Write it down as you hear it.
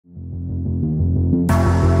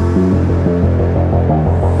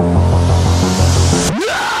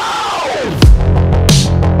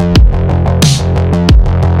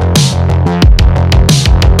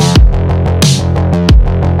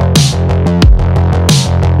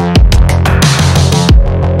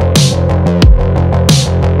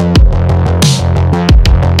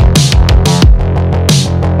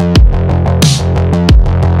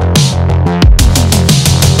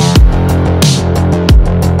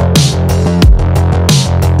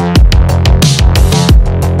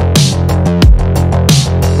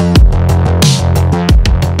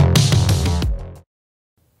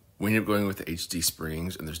the HD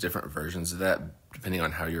springs, and there's different versions of that depending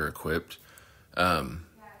on how you're equipped.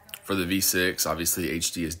 For the V6, obviously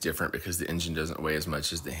HD is different because the engine doesn't weigh as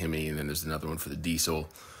much as the Hemi, and then there's another one for the diesel.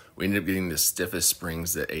 We ended up getting the stiffest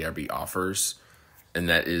springs that ARB offers, and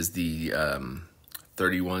that is the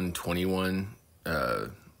 3121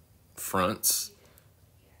 fronts,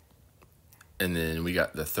 and then we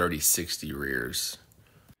got the 3060 rears.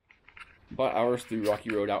 Bought ours through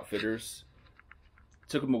Rocky Road Outfitters.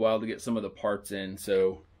 Took them a while to get some of the parts in,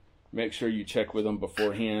 so make sure you check with them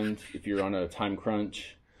beforehand if you're on a time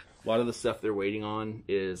crunch. A lot of the stuff they're waiting on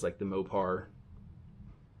is like the Mopar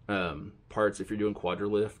parts if you're doing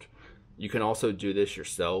QuadraLift. You can also do this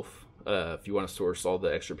yourself if you want to source all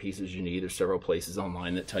the extra pieces you need. There's several places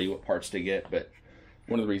online that tell you what parts to get, but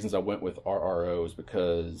one of the reasons I went with RRO is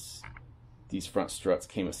because these front struts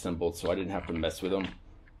came assembled, so I didn't have to mess with them.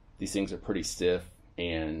 These things are pretty stiff,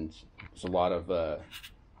 and there's a lot of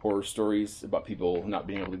horror stories about people not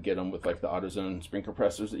being able to get them with like the AutoZone spring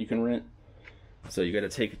compressors that you can rent. So you got to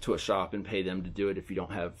take it to a shop and pay them to do it if you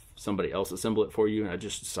don't have somebody else assemble it for you. And I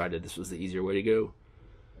just decided this was the easier way to go.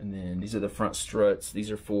 And then these are the front struts. These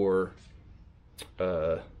are for,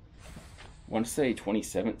 I want to say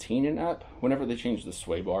 2017 and up. Whenever they changed the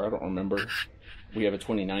sway bar, I don't remember. We have a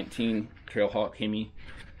 2019 Trailhawk Hemi.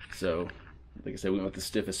 So, like I said, we went with the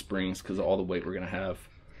stiffest springs because of all the weight we're going to have.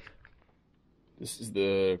 This is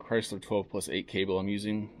the Chrysler 12+8 cable I'm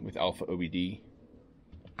using with Alpha OBD.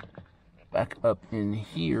 Back up in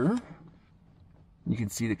here, you can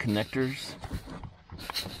see the connectors,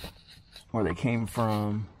 where they came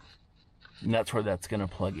from, and that's where that's going to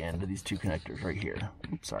plug into these two connectors right here.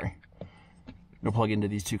 Oops, sorry. Going to plug into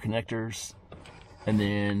these two connectors, and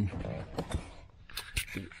then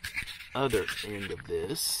the other end of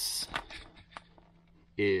this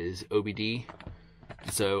is OBD.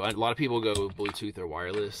 So a lot of people go Bluetooth or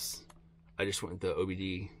wireless. I just went with the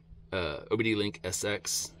OBD Link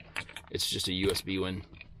SX. It's just a USB one,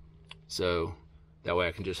 so that way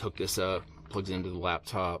I can just hook this up, plugs into the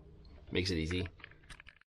laptop, makes it easy.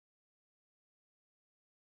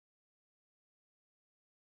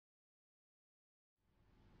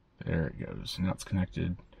 There it goes, now it's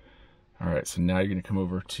connected. Alright, so now you're going to come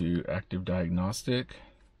over to Active Diagnostic.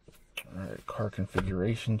 Alright, car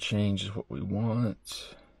configuration change is what we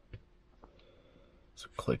want. So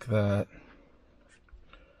click that,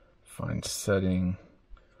 find setting.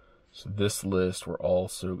 So this list, we're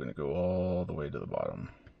also going to go all the way to the bottom.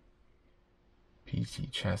 PT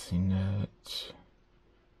chassis net,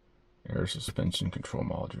 air suspension control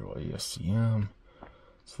module, ESCM,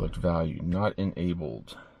 select value not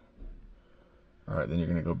enabled. Alright, then you're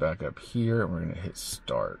going to go back up here and we're going to hit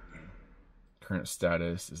start. Current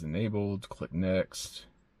status is enabled, click next.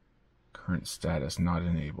 Current status not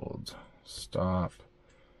enabled, stop.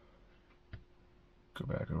 Go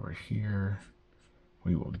back over here.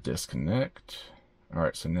 We will disconnect.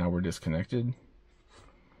 Alright, so now we're disconnected.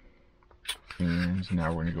 And now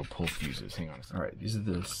we're going to go pull fuses. Hang on a second. Alright, these are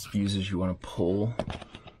the fuses you want to pull.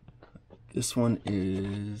 This one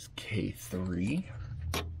is K3.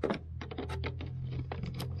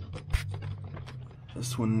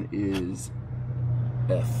 This one is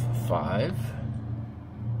F5.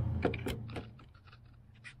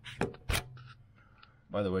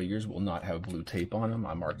 By the way, yours will not have blue tape on them.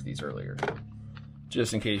 I marked these earlier,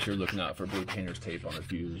 just in case you're looking out for blue painter's tape on the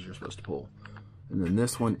fuses you're supposed to pull. And then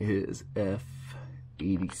this one is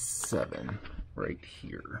F87 right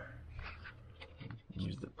here.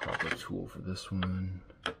 Use the proper tool for this one.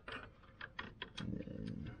 And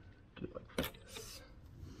then do it like this.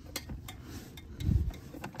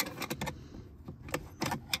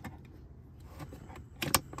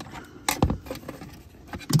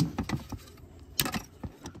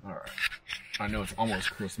 Alright. I know it's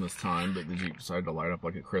almost Christmas time, but the Jeep decided to light up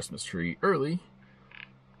like a Christmas tree early.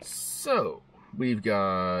 So, we've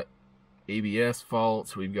got ABS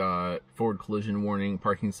faults, we've got forward collision warning,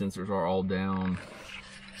 parking sensors are all down.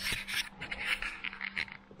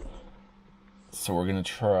 So we're going to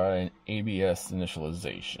try an ABS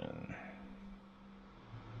initialization.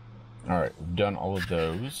 Alright, we've done all of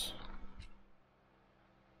those.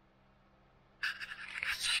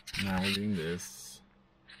 Now we're doing this.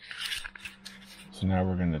 So now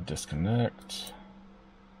we're going to disconnect.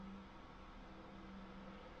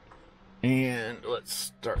 And let's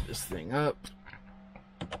start this thing up.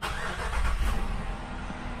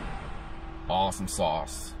 Awesome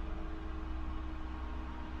sauce.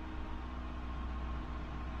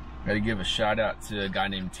 Got to give a shout out to a guy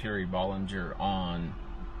named Terry Bollinger on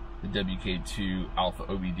the WK2 Alpha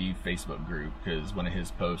OBD Facebook group, because one of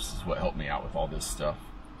his posts is what helped me out with all this stuff.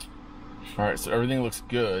 All right, so everything looks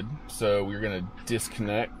good. So we're gonna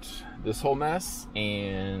disconnect this whole mess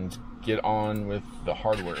and get on with the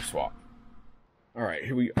hardware swap. All right,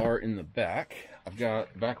 here we are in the back. I've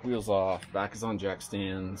got back wheels off, back is on jack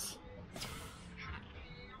stands.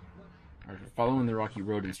 All right, following the rocky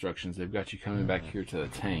road instructions, they've got you coming back here to the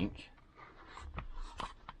tank.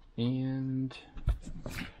 And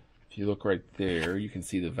if you look right there, you can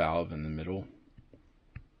see the valve in the middle.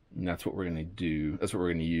 And that's what we're gonna do. That's what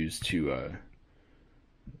we're gonna use to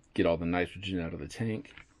get all the nitrogen out of the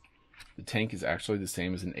tank. The tank is actually the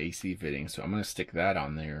same as an AC fitting, so I'm gonna stick that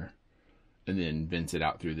on there and then vent it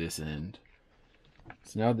out through this end.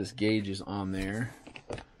 So now this gauge is on there.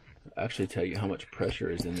 I'll actually tell you how much pressure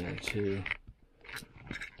is in there too.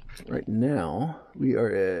 Right now, we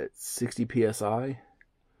are at 60 PSI,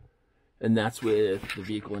 and that's with the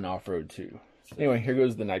vehicle in off-road too. Anyway, here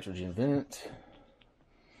goes the nitrogen vent.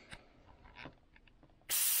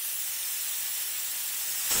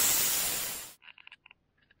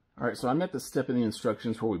 All right, so I'm at the step in the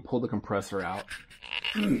instructions where we pull the compressor out.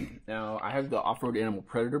 Now, I have the Off-Road Animal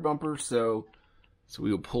Predator bumper, so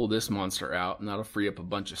we will pull this monster out, and that'll free up a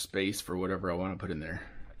bunch of space for whatever I want to put in there.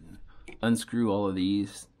 Unscrew all of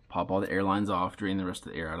these, pop all the air lines off, drain the rest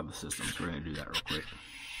of the air out of the system. So we're going to do that real quick.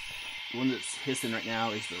 The one that's hissing right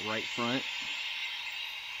now is the right front.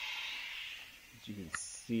 As you can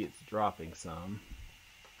see, it's dropping some.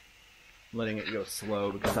 I'm letting it go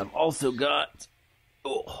slow because I've also got...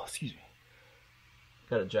 Oh, excuse me.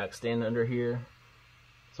 Got a jack stand under here.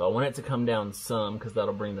 So I want it to come down some because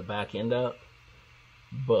that'll bring the back end up.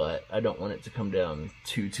 But I don't want it to come down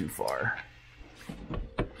too far.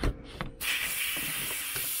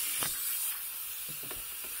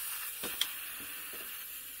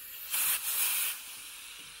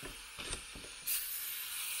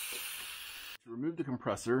 To remove the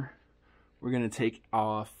compressor, we're going to take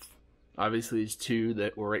off obviously these two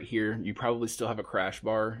that were right here. You probably still have a crash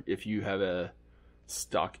bar if you have a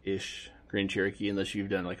stock-ish Grand Cherokee, unless you've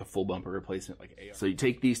done like a full bumper replacement like AR. So you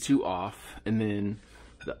take these two off, and then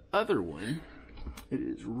the other one, it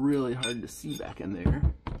is really hard to see back in there,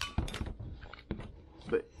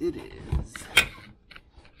 but it is.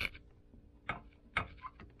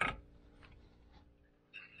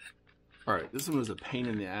 All right, this one was a pain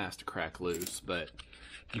in the ass to crack loose, but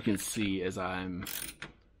you can see as I'm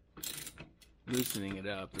loosening it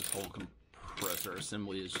up, this whole compressor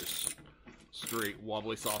assembly is just straight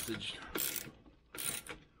wobbly sausage.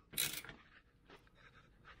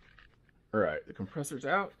 Alright, the compressor's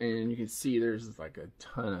out, and you can see there's like a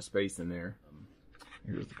ton of space in there.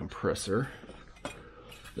 Here's the compressor.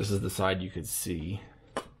 This is the side you could see.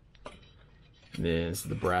 And then this is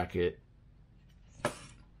the bracket.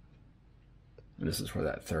 And this is where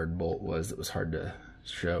that third bolt was that was hard to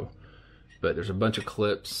show. But there's a bunch of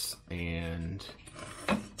clips and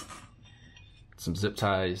some zip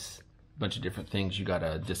ties, a bunch of different things you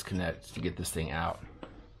gotta disconnect to get this thing out.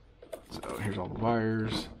 So here's all the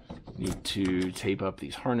wires. Need to tape up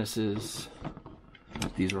these harnesses.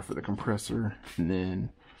 These are for the compressor. And then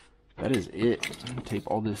that is it. Tape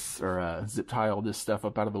all this, or zip tie all this stuff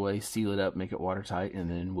up out of the way, seal it up, make it watertight, and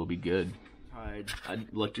then we'll be good. I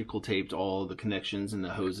electrical taped all the connections and the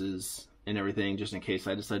hoses and everything, just in case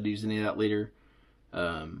I decide to use any of that later.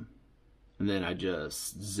 And then I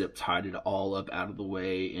just zip tied it all up out of the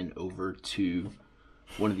way and over to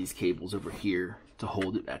one of these cables over here to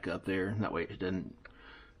hold it back up there. That way it doesn't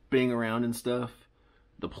bang around and stuff.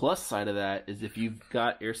 The plus side of that is if you've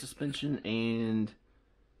got air suspension and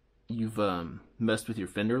you've messed with your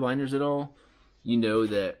fender liners at all, you know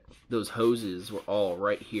that those hoses were all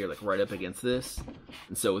right here, like right up against this.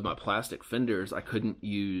 And so with my plastic fenders, I couldn't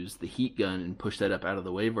use the heat gun and push that up out of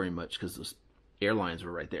the way very much because those air lines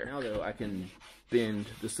were right there. Now though, I can bend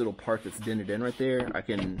this little part that's dented in right there. I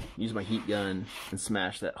can use my heat gun and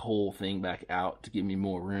smash that whole thing back out to give me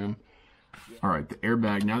more room. All right, the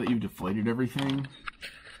airbag, now that you've deflated everything,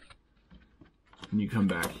 and you come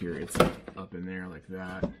back here, it's up in there like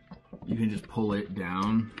that. You can just pull it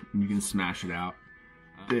down and you can smash it out.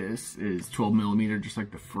 This is 12mm, just like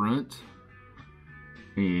the front,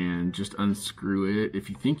 and just unscrew it. If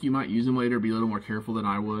you think you might use them later, be a little more careful than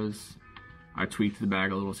I was. I tweaked the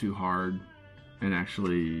bag a little too hard and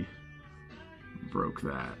actually broke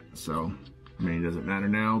that. So, I mean, it doesn't matter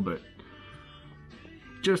now, but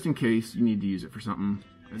just in case you need to use it for something.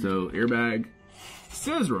 So, airbag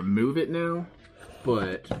says remove it now,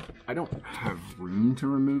 but I don't have room to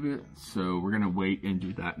remove it, so we're gonna wait and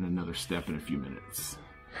do that in another step in a few minutes.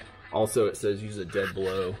 Also, it says use a dead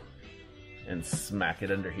blow and smack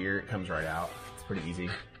it under here. It comes right out. It's pretty easy.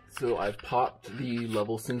 So I've popped the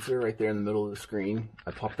level sensor right there in the middle of the screen.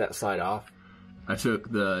 I popped that side off. I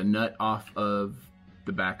took the nut off of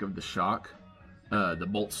the back of the shock. The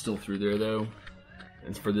bolt's still through there though.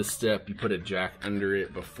 And for this step, you put a jack under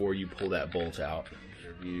it before you pull that bolt out.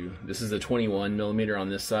 This is a 21 millimeter on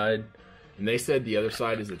this side. And they said the other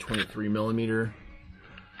side is a 23 millimeter.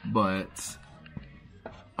 But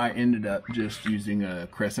I ended up just using a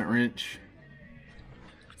crescent wrench.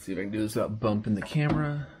 Let's see if I can do this without bumping the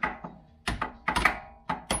camera.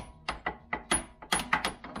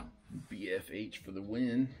 BFH for the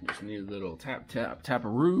win. Just need a little tap, tap,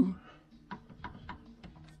 tap-a-roo.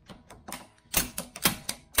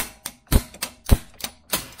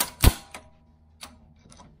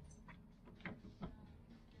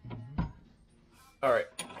 Alright,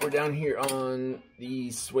 we're down here on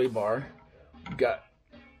the sway bar. We've got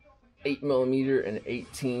 8 millimeter and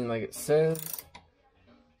 18 like it says.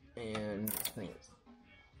 And this thing is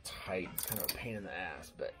tight. It's kind of a pain in the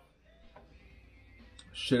ass, but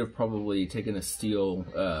should have probably taken a steel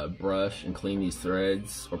brush and cleaned these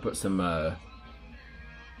threads, or put some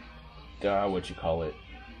what you call it,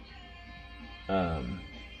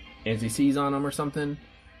 anti-seize on them or something,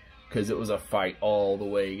 because it was a fight all the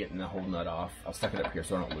way getting the whole nut off. I'll stuck it up here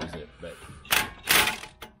so I don't lose it, but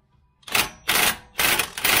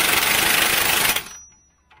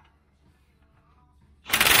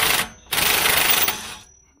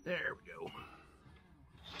there we go.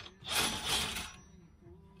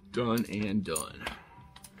 Done and done.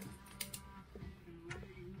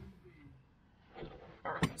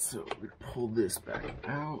 Alright, so we pull this back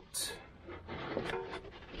out.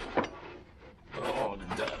 Oh,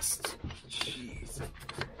 the dust. Jeez.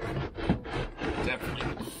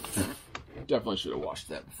 Definitely should have washed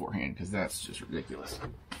that beforehand, because that's just ridiculous.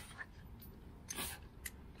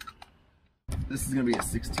 This is going to be a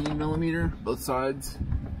 16 millimeter, both sides.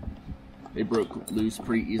 They broke loose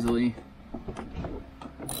pretty easily. I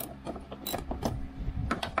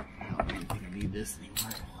don't even think I need this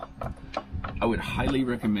anymore. I would highly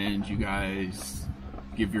recommend you guys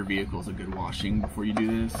give your vehicles a good washing before you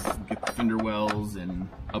do this. Get the fender wells and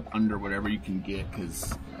up under whatever you can get,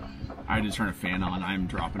 because I had to turn a fan on. I'm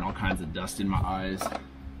dropping all kinds of dust in my eyes.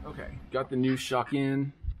 Okay, got the new shock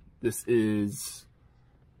in. This is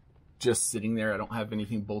just sitting there. I don't have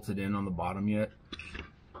anything bolted in on the bottom yet.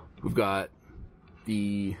 We've got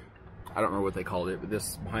the, I don't remember what they called it, but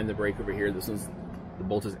this behind the brake over here, this one's, the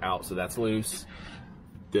bolt is out, so that's loose.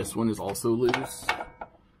 This one is also loose.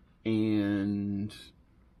 And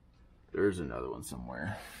there's another one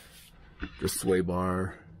somewhere. The sway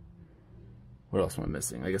bar. What else am I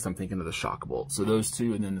missing? I guess I'm thinking of the shock bolt. So those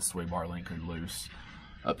two, and then the sway bar link are loose.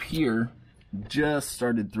 Up here, just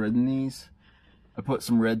started threading these. I put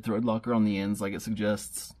some red thread locker on the ends like it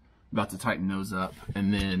suggests. About to tighten those up.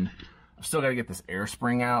 And then I've still got to get this air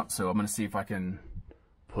spring out, so I'm going to see if I can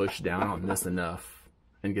push down on this enough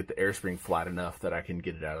and get the air spring flat enough that I can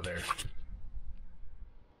get it out of there.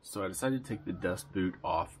 So I decided to take the dust boot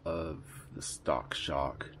off of the stock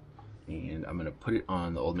shock, and I'm going to put it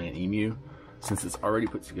on the Old Man Emu. Since it's already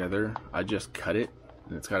put together, I just cut it,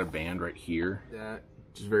 and it's got a band right here. That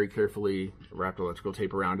just very carefully wrapped electrical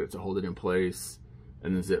tape around it to hold it in place,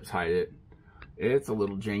 and then zip tied it. It's a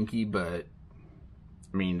little janky, but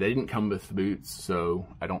I mean, they didn't come with boots, so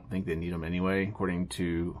I don't think they need them anyway, according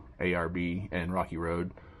to ARB and Rocky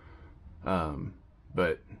Road.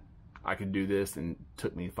 But I could do this, and it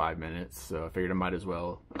took me 5 minutes, so I figured I might as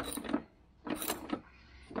well.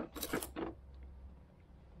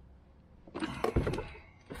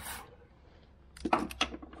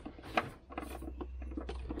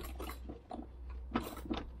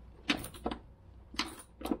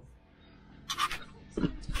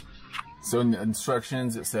 So in the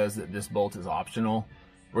instructions, it says that this bolt is optional.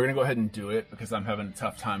 We're gonna go ahead and do it because I'm having a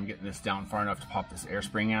tough time getting this down far enough to pop this air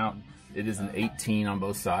spring out. It is an 18 on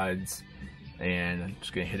both sides, and I'm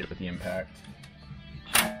just gonna hit it with the impact.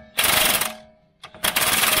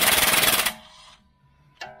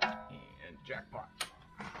 And jackpot.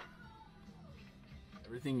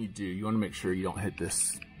 Everything you do, you wanna make sure you don't hit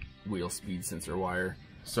this wheel speed sensor wire.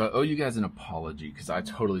 So I owe you guys an apology because I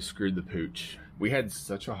totally screwed the pooch. We had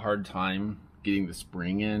such a hard time getting the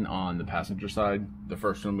spring in on the passenger side, the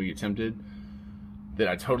first one we attempted, that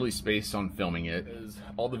I totally spaced on filming it.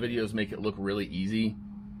 All the videos make it look really easy.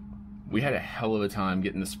 We had a hell of a time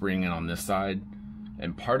getting the spring in on this side,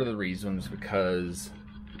 and part of the reason was because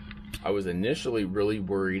I was initially really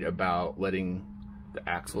worried about letting the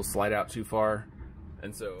axle slide out too far.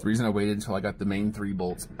 And so the reason I waited until I got the main 3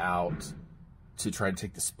 bolts out to try to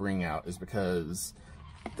take the spring out is because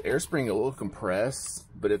the air spring a little compressed,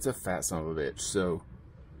 but it's a fat son of a bitch. So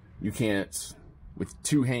you can't, with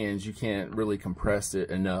two hands, you can't really compress it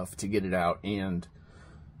enough to get it out and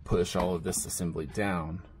push all of this assembly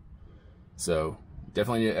down. So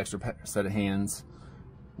definitely need an extra set of hands.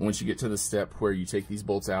 Once you get to the step where you take these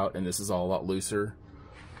bolts out, and this is all a lot looser,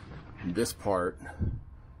 this part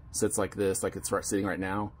sits like this, like it's sitting right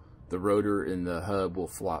now. The rotor in the hub will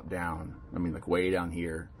flop down. I mean, like way down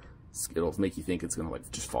here. It'll make you think it's gonna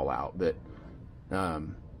like just fall out, but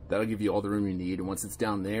that'll give you all the room you need. And once it's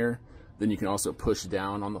down there, then you can also push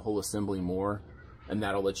down on the whole assembly more, and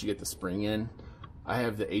that'll let you get the spring in. I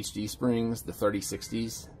have the HD springs, the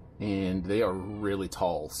 3060s, and they are really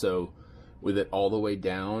tall. So with it all the way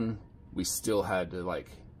down, we still had to like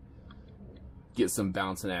get some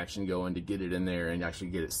bounce and action going to get it in there and actually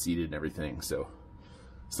get it seated and everything. So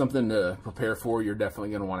something to prepare for. You're definitely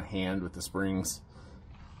going to want a hand with the springs.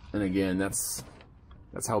 And again, that's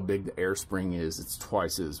how big the air spring is. It's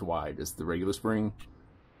twice as wide as the regular spring.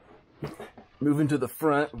 Moving to the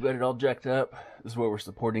front, we've got it all jacked up. This is where we're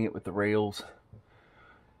supporting it with the rails.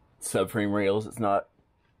 Subframe rails. It's not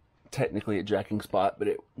technically a jacking spot, but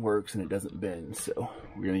it works and it doesn't bend, so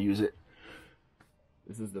we're going to use it.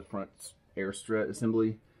 This is the front air strut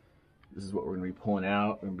assembly. This is what we're going to be pulling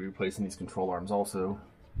out. We're going to be replacing these control arms also.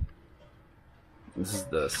 This is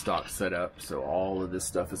the stock setup, so all of this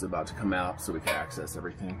stuff is about to come out so we can access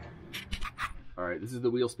everything. Alright, this is the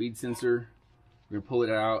wheel speed sensor. We're going to pull it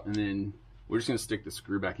out, and then we're just going to stick the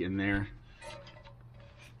screw back in there.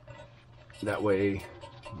 That way,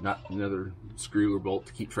 not another screw or bolt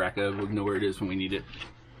to keep track of. We'll know where it is when we need it.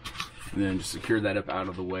 And then just secure that up out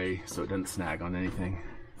of the way so it doesn't snag on anything.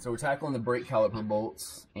 So we're tackling the brake caliper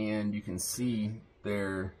bolts, and you can see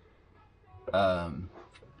they're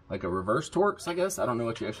like a reverse Torx, I guess. I don't know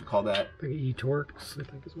what you actually call that. The E-Torx, I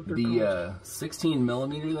think is what they're called. The 16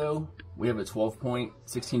 millimeter though, we have a 12-point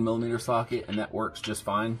 16 millimeter socket, and that works just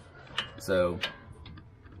fine. So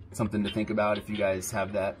something to think about if you guys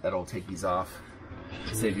have that. That'll take these off.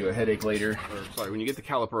 Save you a headache later. Or, sorry, when you get the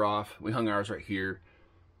caliper off, we hung ours right here.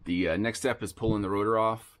 The next step is pulling the rotor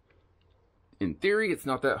off. In theory, it's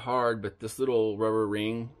not that hard, but this little rubber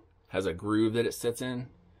ring has a groove that it sits in.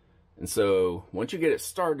 And so once you get it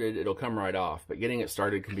started, it'll come right off. But getting it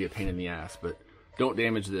started can be a pain in the ass. But don't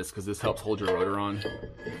damage this, because this helps hold your rotor on.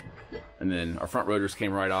 And then our front rotors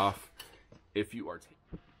came right off. If you are...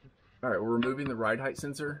 All right, we're removing the ride height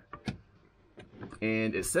sensor.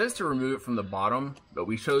 And it says to remove it from the bottom, but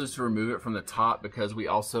we chose to remove it from the top because we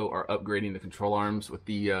also are upgrading the control arms with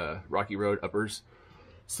the Rocky Road uppers.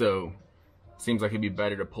 So seems like it'd be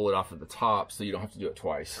better to pull it off at the top so you don't have to do it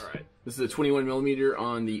twice. All right. This is a 21 millimeter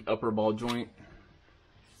on the upper ball joint.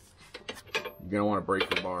 You're gonna want to break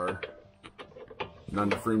the bar. Not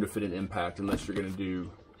enough room to fit an impact unless you're gonna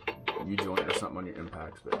do U-joint or something on your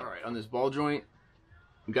impacts. But all right, on this ball joint,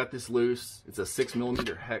 we got this loose. It's a 6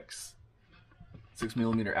 millimeter hex, 6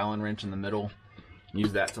 millimeter Allen wrench in the middle.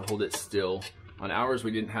 Use that to hold it still. On ours,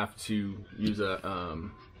 we didn't have to use a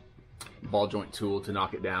ball joint tool to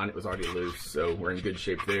knock it down. It was already loose, so we're in good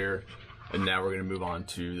shape there. And now we're going to move on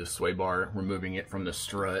to the sway bar, removing it from the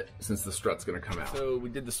strut since the strut's going to come out. So we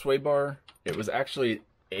did the sway bar. It was actually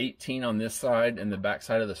 18 on this side, and the back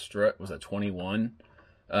side of the strut was a 21.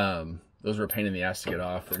 Those were a pain in the ass to get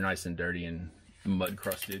off. They're nice and dirty and mud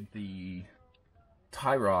crusted. The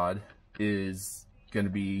tie rod is going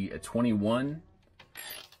to be a 21.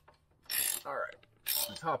 All right,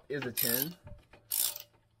 the top is a 10.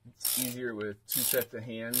 It's easier with 2 sets of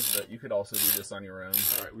hands, but you could also do this on your own.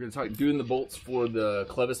 All right, we're going to start doing the bolts for the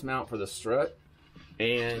clevis mount for the strut,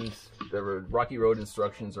 and the Rocky Road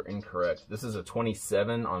instructions are incorrect. This is a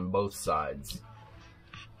 27 on both sides.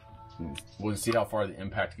 We'll see how far the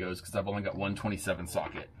impact goes because I've only got one 27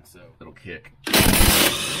 socket, so it'll kick.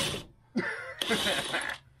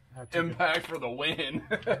 Impact for the win.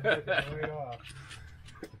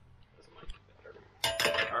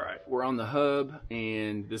 Alright, we're on the hub,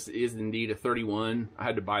 and this is indeed a 31. I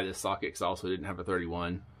had to buy this socket because I also didn't have a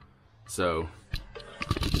 31. So,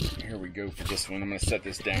 here we go for this one. I'm going to set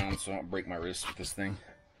this down so I don't break my wrist with this thing.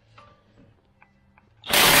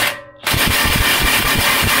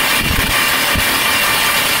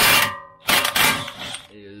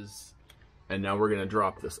 And now we're going to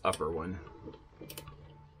drop this upper one. I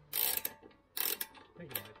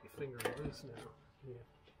think it might be finger loose now.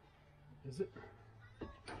 Yeah. Is it?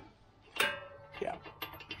 Yeah.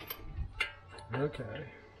 Okay.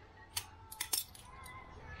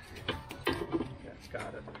 That's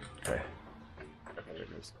got it. Okay. There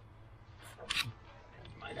it goes.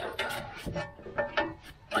 Might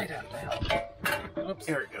have to help. Oops.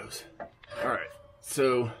 There it goes. All right.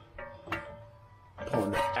 So,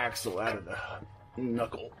 pulling the axle out of the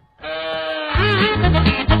knuckle.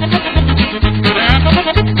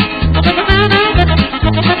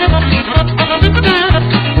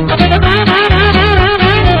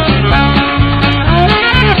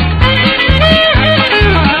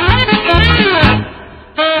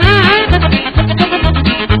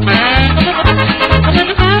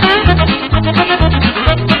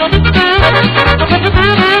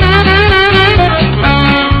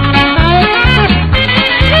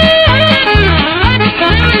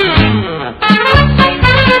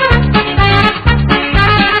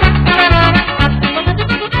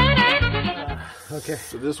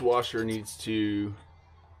 So this washer needs to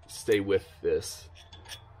stay with this.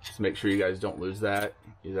 So make sure you guys don't lose that.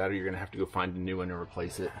 Either that or you're going to have to go find a new one and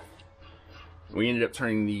replace it. We ended up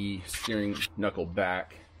turning the steering knuckle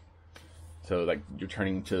back. So like you're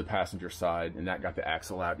turning to the passenger side, and that got the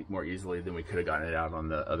axle out more easily than we could have gotten it out on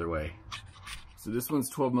the other way. So this one's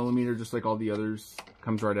 12mm, just like all the others.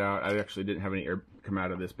 Comes right out. I actually didn't have any air come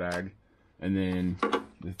out of this bag. And then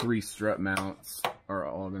the 3 strut mounts are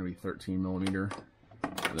all going to be 13mm.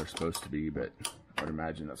 They're supposed to be, but I would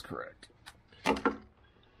imagine that's correct.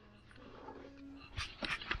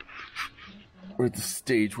 We're at the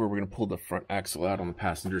stage where we're going to pull the front axle out on the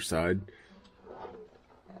passenger side.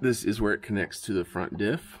 This is where it connects to the front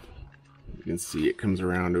diff. You can see it comes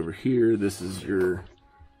around over here. This is your,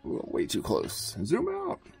 oh, way too close. Zoom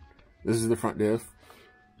out. This is the front diff.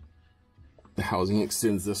 The housing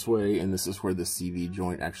extends this way, and this is where the CV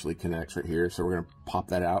joint actually connects right here. So we're going to pop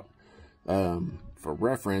that out. For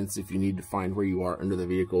reference, if you need to find where you are under the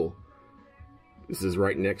vehicle, this is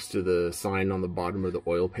right next to the sign on the bottom of the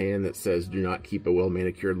oil pan that says do not keep a well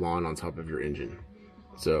manicured lawn on top of your engine.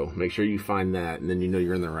 So make sure you find that, and then you know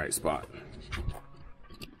you're in the right spot.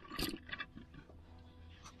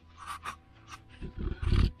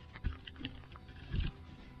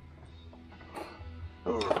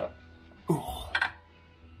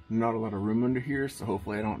 Not a lot of room under here, so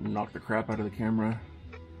hopefully I don't knock the crap out of the camera.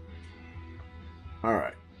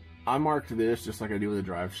 Alright, I marked this just like I do with the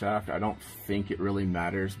drive shaft. I don't think it really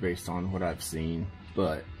matters based on what I've seen,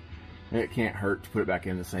 but it can't hurt to put it back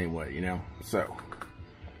in the same way, you know? So,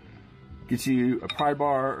 get you a pry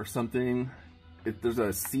bar or something. There's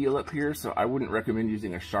a seal up here, so I wouldn't recommend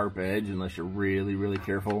using a sharp edge unless you're really, really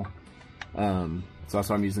careful. So that's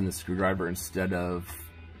why I'm using the screwdriver instead of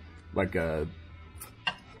like a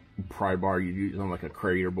pry bar you'd use on like a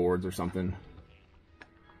crate or boards or something.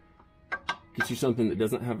 Get you something that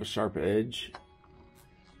doesn't have a sharp edge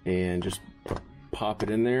and just pop it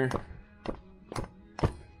in there.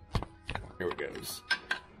 There it goes.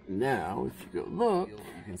 Now, if you go look,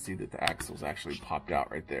 you can see that the axle's actually popped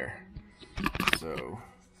out right there. So,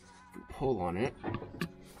 if you pull on it,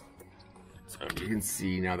 so you can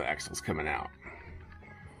see now the axle's coming out.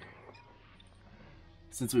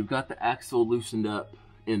 Since we've got the axle loosened up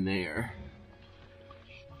in there,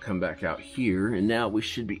 come back out here, and now we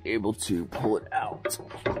should be able to pull it out.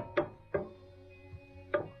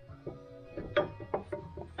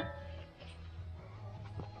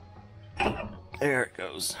 There it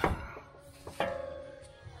goes.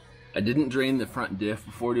 I didn't drain the front diff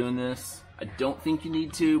before doing this. I don't think you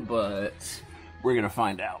need to, but we're gonna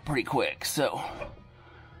find out pretty quick, so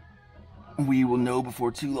we will know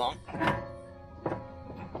before too long.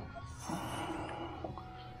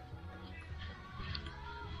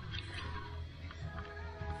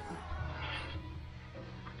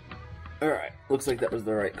 Alright, looks like that was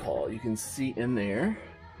the right call. You can see in there,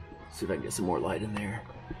 see if I can get some more light in there.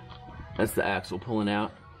 That's the axle pulling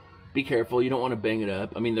out. Be careful, you don't want to bang it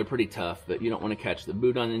up. I mean, they're pretty tough, but you don't want to catch the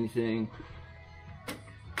boot on anything.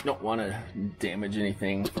 You don't want to damage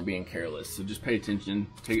anything for being careless, so just pay attention,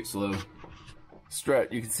 take it slow.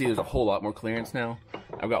 Strut, you can see there's a whole lot more clearance now.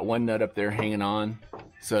 I've got one nut up there hanging on,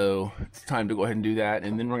 so it's time to go ahead and do that,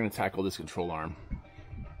 and then we're going to tackle this control arm.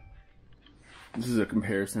 This is a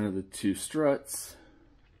comparison of the two struts.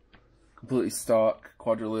 Completely stock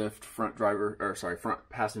QuadraLift front front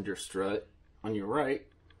passenger strut on your right.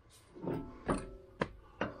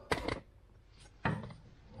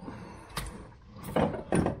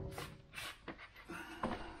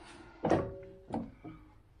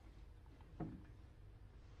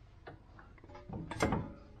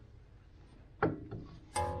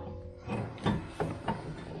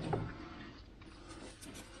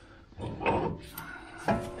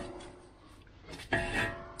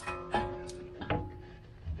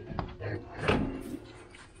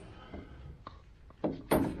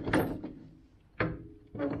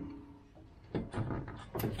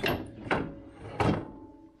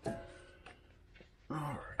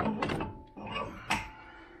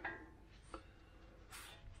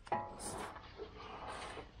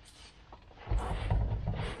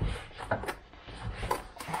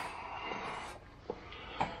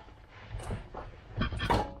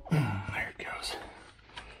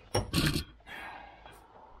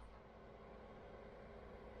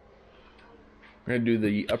 We're gonna do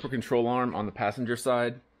the upper control arm on the passenger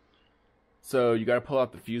side. So you gotta pull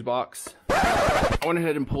out the fuse box. I went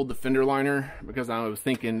ahead and pulled the fender liner because I was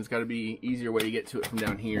thinking it's gotta be an easier way to get to it from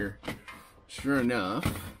down here. Sure enough,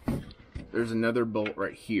 there's another bolt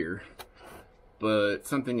right here. But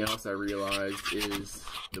something else I realized is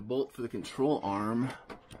the bolt for the control arm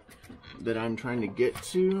that I'm trying to get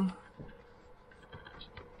to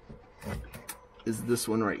is this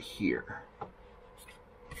one right here.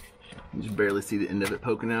 You just barely see the end of it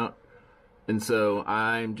poking out. And so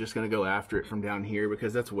I'm just gonna go after it from down here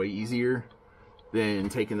because that's way easier than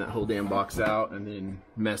taking that whole damn box out and then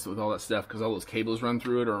mess with all that stuff because all those cables run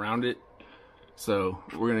through it or around it. So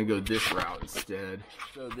we're gonna go this route instead.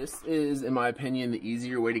 So this is, in my opinion, the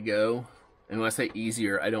easier way to go. And when I say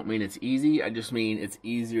easier, I don't mean it's easy. I just mean it's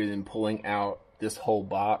easier than pulling out this whole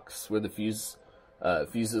box where the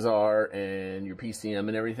fuses are and your PCM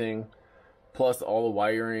and everything. Plus all the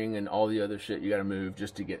wiring and all the other shit you gotta move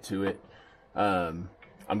just to get to it. I'm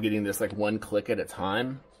getting this like one click at a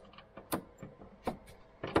time.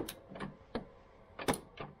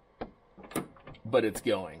 But it's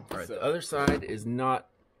going. All right, so the other side is not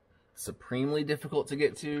supremely difficult to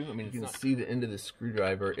get to. I mean, you can see the end of the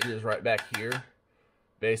screwdriver. It is right back here.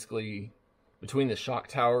 Basically, between the shock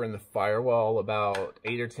tower and the firewall, about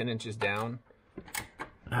 8 or 10 inches down.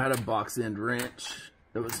 I had a box end wrench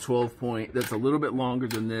that was 12 point. That's a little bit longer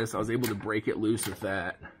than this. I was able to break it loose with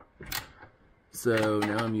that. So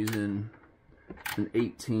now I'm using an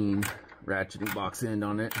 18 ratcheting box end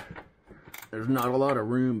on it. There's not a lot of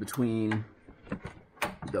room between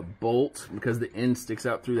the bolt because the end sticks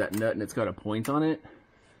out through that nut and it's got a point on it.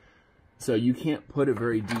 So you can't put a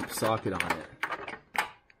very deep socket on it.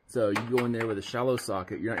 So you go in there with a shallow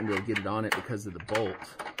socket, you're not gonna be able to get it on it because of the bolt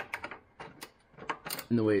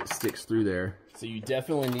and the way it sticks through there. So you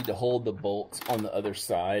definitely need to hold the bolt on the other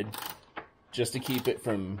side just to keep it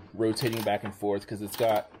from rotating back and forth because it's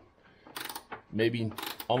got maybe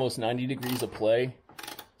almost 90 degrees of play.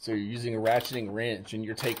 So you're using a ratcheting wrench and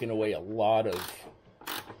you're taking away a lot of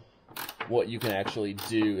what you can actually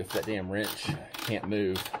do if that damn wrench can't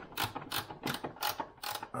move.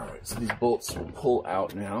 Alright, so these bolts will pull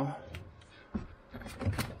out now.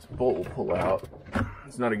 This bolt will pull out.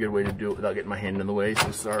 It's not a good way to do it without getting my hand in the way,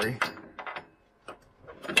 so sorry.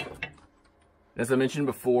 As I mentioned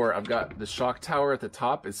before, I've got the shock tower at the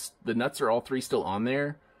top. The nuts are all three still on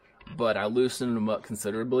there, but I loosened them up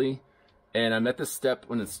considerably. And I'm at the step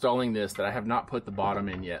when installing this that I have not put the bottom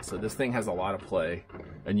in yet. So this thing has a lot of play,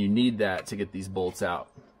 and you need that to get these bolts out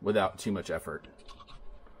without too much effort.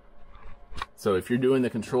 So if you're doing the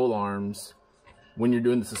control arms, when you're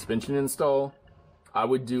doing the suspension install, I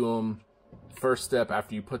would do them first step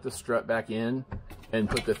after you put the strut back in and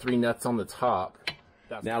put the 3 nuts on the top.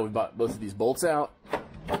 Now we've got both of these bolts out,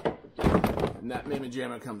 and that mamma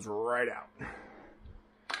jamma comes right out.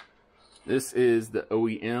 This is the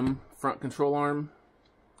OEM front control arm.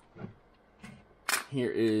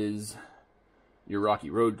 Here is your Rocky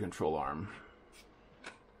Road control arm.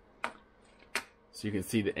 So you can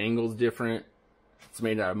see the angle's different. It's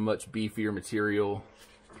made out of much beefier material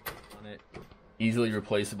on it. Easily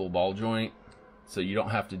replaceable ball joint, so you don't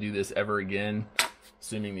have to do this ever again,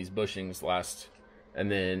 assuming these bushings last. And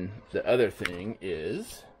then the other thing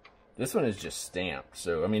is, this one is just stamped.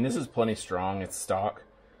 So, I mean, this is plenty strong, it's stock,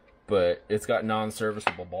 but it's got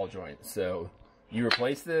non-serviceable ball joints. So you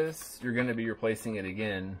replace this, you're gonna be replacing it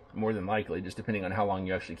again, more than likely, just depending on how long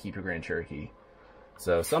you actually keep your Grand Cherokee.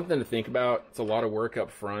 So something to think about. It's a lot of work up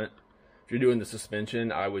front. If you're doing the suspension,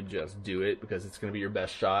 I would just do it because it's gonna be your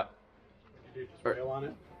best shot. You do just rail on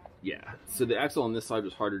it? Yeah, so the axle on this side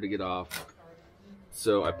was harder to get off.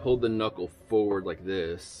 So I pulled the knuckle forward like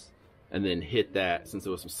this and then hit that since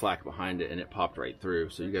there was some slack behind it and it popped right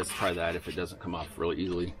through. So you guys try that if it doesn't come off really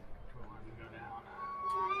easily.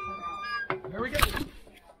 There we go.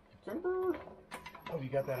 Timber. Oh, you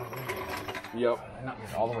got that on there. Yep. Not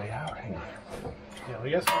get all the way out. Hang on. Yeah, I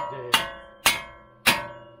guess we did. Is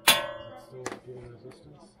it still giving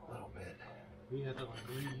resistance? A little bit. We had to like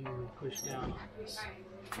really push down on this.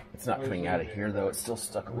 It's not coming out of here though. It's still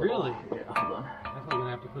stuck a little. Really? Yeah, hold on. I think we're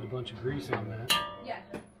gonna have to put a bunch of grease on that. Yeah.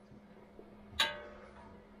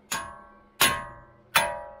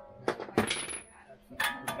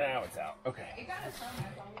 Now it's out. Okay. It got us on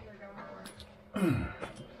that while we were going for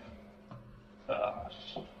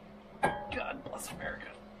it. God bless America.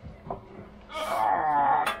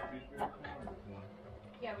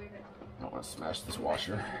 Yeah, we've been. I don't want to smash this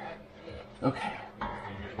washer. Okay.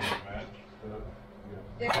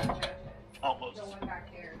 This is Almost. the one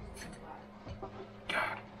back there.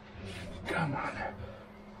 God. Come on.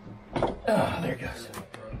 Oh, there it goes.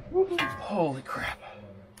 Holy crap.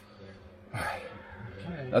 All right.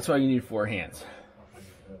 Okay. That's why you need 4 hands.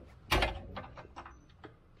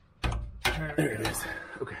 There it is.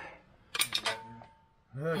 Okay.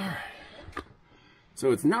 Alright.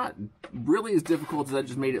 So it's not really as difficult as I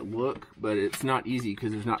just made it look, but it's not easy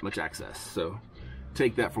because there's not much access. So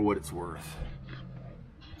take that for what it's worth.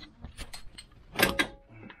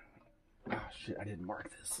 Oh shit, I didn't mark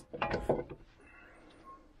this.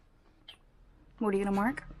 What are you gonna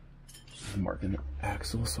mark? I'm marking the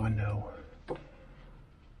axle so I know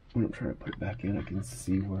when I'm trying to put it back in, I can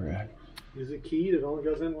see where I... Is it keyed? It only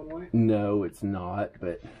goes in one way? No, it's not,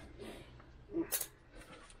 but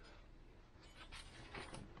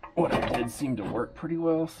what I did seemed to work pretty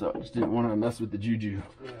well, so I just didn't want to mess with the juju.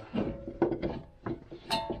 Yeah.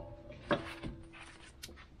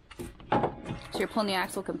 So you're pulling the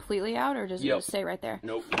axle completely out, or does it just stay right there?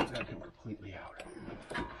 Nope, it's gotta come completely out.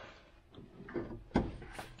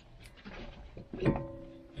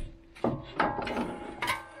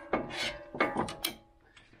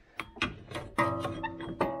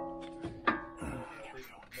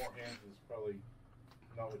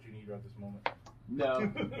 Not what you need right this moment.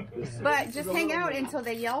 No. But just hang out until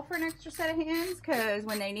they yell for an extra set of hands, because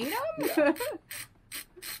when they need them.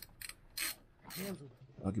 Yeah.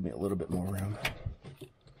 I'll give me a little bit more room.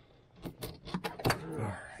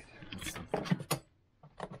 Alright.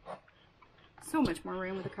 So much more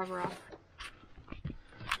room with the cover off.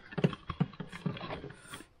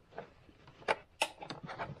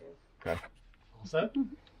 Okay. All set?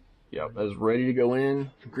 Yep, I was ready to go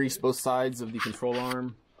in. Grease both sides of the control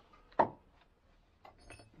arm.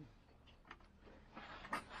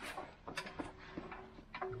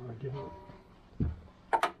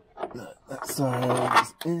 That side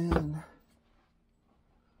is in.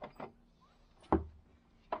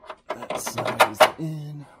 That side is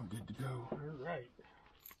in. We're good to go. All right.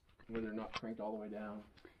 When they're not cranked all the way down.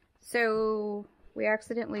 So we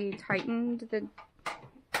accidentally tightened the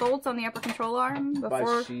bolts on the upper control arm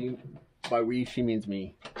before. By we, she means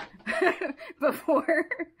me. Before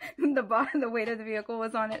the weight of the vehicle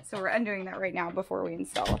was on it, so we're undoing that right now before we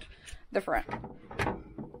install the front.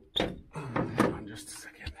 Hang on just a second.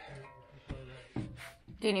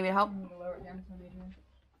 Do you need me to help?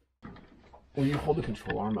 Will you hold the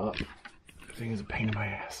control arm up? The thing is a pain in my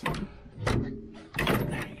ass. There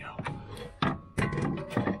you go.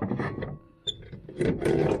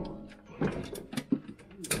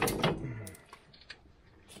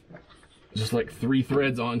 Just like 3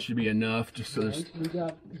 threads on should be enough, just so there's... We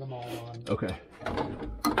got them all on. Okay.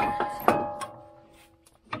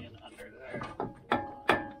 And under there.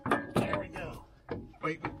 There we go.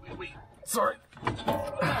 Wait. Sorry.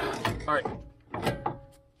 Alright. There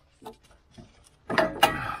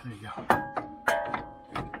you go.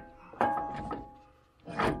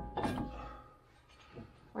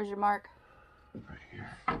 Where's your mark? Right here.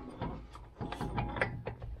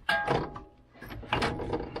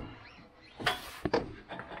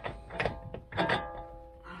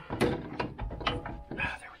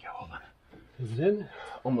 Is it in?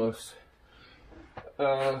 Almost.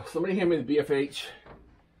 Somebody hand me the BFH.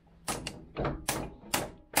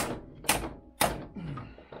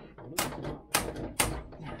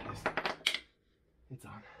 It's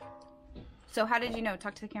on. So how did you know?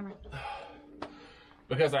 Talk to the camera.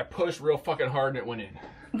 Because I pushed real fucking hard and it went in.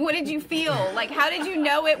 What did you feel? Like, how did you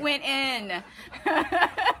know it went in?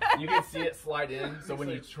 You can see it slide in. So when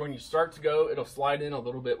you start to go, it'll slide in a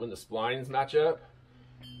little bit when the splines match up.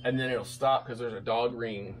 And then it'll stop because there's a dog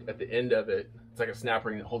ring at the end of it. It's like a snap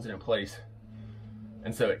ring that holds it in place.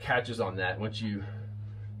 And so it catches on that. Once you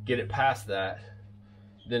get it past that,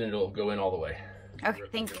 then it'll go in all the way. Okay,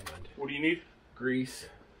 thank you. What do you need? Grease.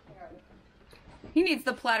 He needs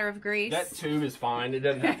the platter of grease. That tube is fine. It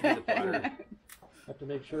doesn't have to be the platter. Have to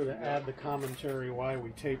make sure to add the commentary why we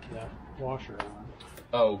taped that washer on.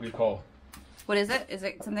 Oh, good call. What is it? Is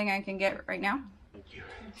it something I can get right now? Thank you.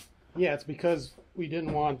 Yeah, it's because we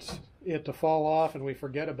didn't want it to fall off and we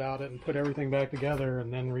forget about it and put everything back together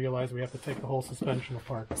and then realize we have to take the whole suspension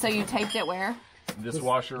apart. So you taped it where? This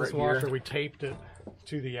washer right here. We taped it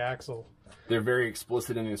to the axle. They're very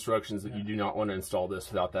explicit in the instructions that you do not want to install this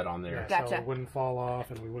without that on there. Gotcha. So it wouldn't fall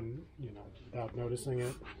off and we wouldn't, without noticing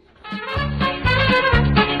it.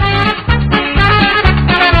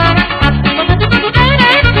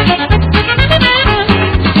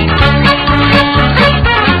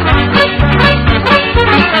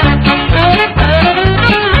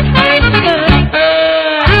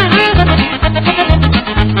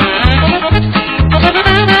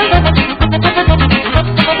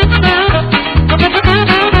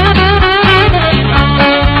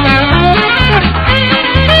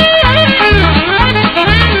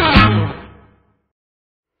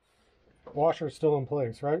 washer's still in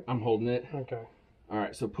place, right? I'm holding it. Okay. All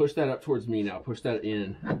right, so push that up towards me now. Push that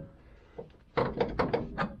in. There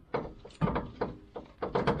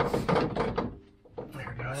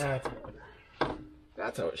it goes.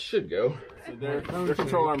 That's how it should go. So their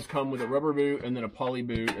control arms come with a rubber boot and then a poly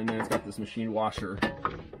boot, and then it's got this machine washer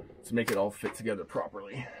to make it all fit together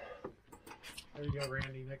properly. There you go,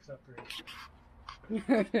 Randy. Next upgrade.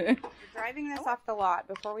 Driving this off the lot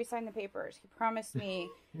before we signed the papers, he promised me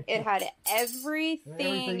it had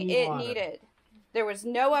everything you it wanted. needed. There was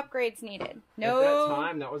no upgrades needed. No, At that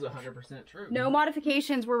time, that was 100% true. no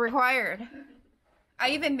modifications were required.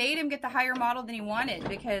 I even made him get the higher model than he wanted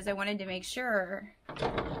because I wanted to make sure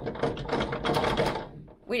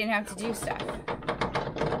we didn't have to do stuff.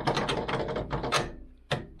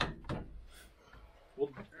 Well,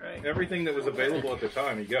 everything that was available at the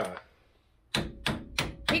time, he got.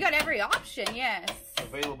 He got every option, yes.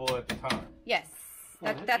 Available at the time. Yes,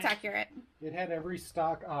 that's accurate. It had every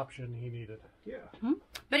stock option he needed. Yeah.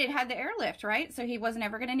 But it had the airlift, right? So he wasn't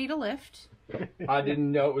ever going to need a lift. I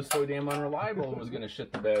didn't know it was so damn unreliable and was going to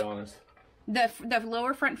shit the bed on us. The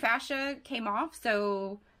lower front fascia came off,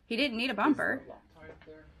 so he didn't need a bumper.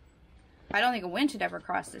 I don't think a winch had ever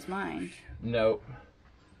crossed his mind. Nope.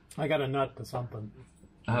 I got a nut to something.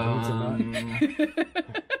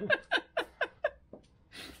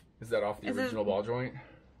 Is that off the original ball joint?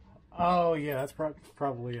 Oh, yeah, that's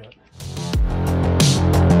probably it.